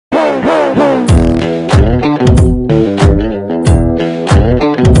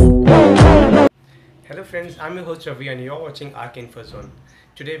I'm your host Ravi and you're watching Arc Info Zone.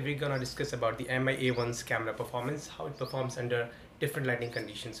 Today we're gonna discuss about the MI-A1's camera performance, how it performs under different lighting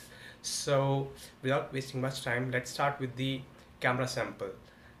conditions. So without wasting much time, let's start with the camera sample.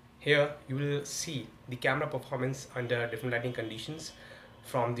 Here you will see the camera performance under different lighting conditions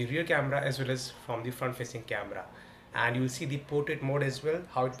from the rear camera as well as from the front facing camera. And you will see the portrait mode as well,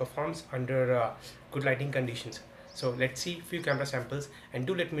 how it performs under good lighting conditions. So let's see a few camera samples and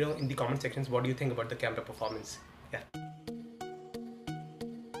do let me know in the comment sections what do you think about the camera performance. Yeah.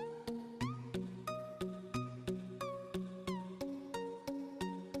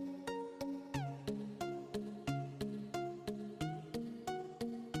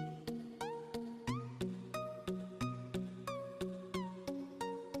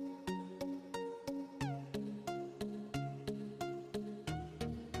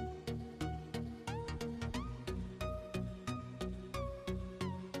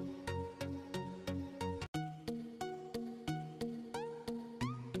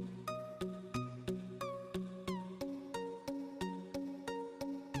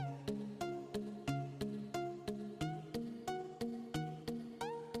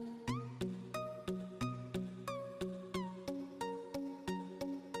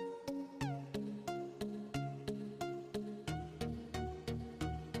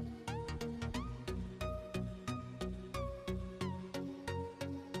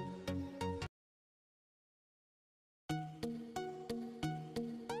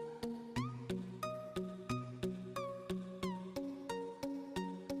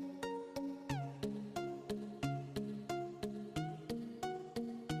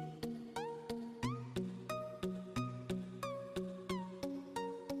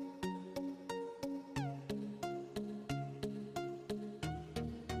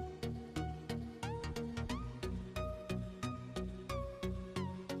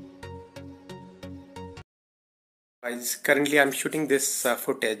 Guys, currently I'm shooting this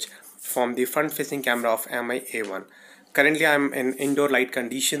footage from the front facing camera of MI-A1. Currently I'm in indoor light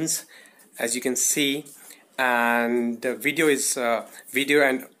conditions, as you can see, and the video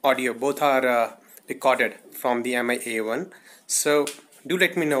and audio both are recorded from the MI-A1. So do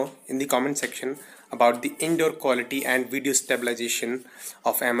let me know in the comment section about the indoor quality and video stabilization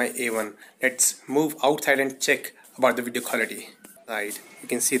of MI-A1. Let's move outside and check about the video quality. Right, you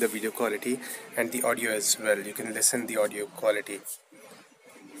can see the video quality and the audio as well. You can listen the audio quality.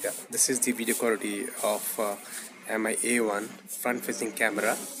 Yeah, this is the video quality of MI-A1 front facing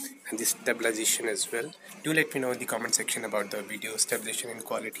camera and the stabilization as well. Do let me know in the comment section about the video stabilization and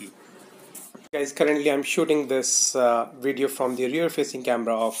quality. Guys, currently I'm shooting this video from the rear facing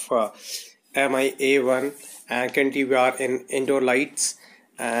camera of MI-A1, and currently we are in indoor lights,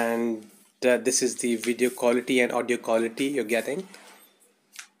 and this is the video quality and audio quality you're getting.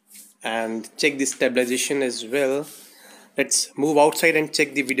 And check the stabilization as well. Let's move outside and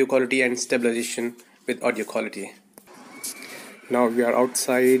check the video quality and stabilization with audio quality. Now we are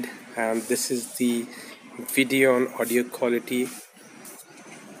outside and this is the video and audio quality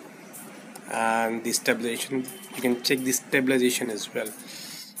and the stabilization. You can check the stabilization as well.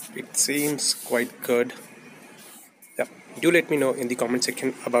 It seems quite good. Yeah. Do let me know in the comment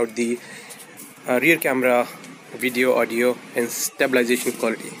section about the rear camera video, audio and stabilization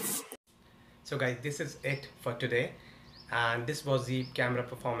quality. So guys, this is it for today, and this was the camera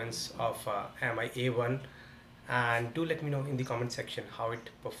performance of MI-A1, and do let me know in the comment section how it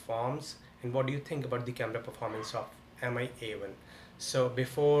performs and what do you think about the camera performance of MI-A1. So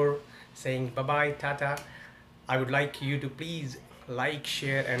before saying bye bye, tata, I would like you to please like,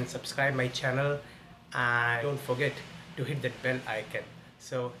 share and subscribe my channel, and don't forget to hit that bell icon.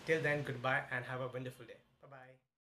 So till then, goodbye and have a wonderful day. Bye bye.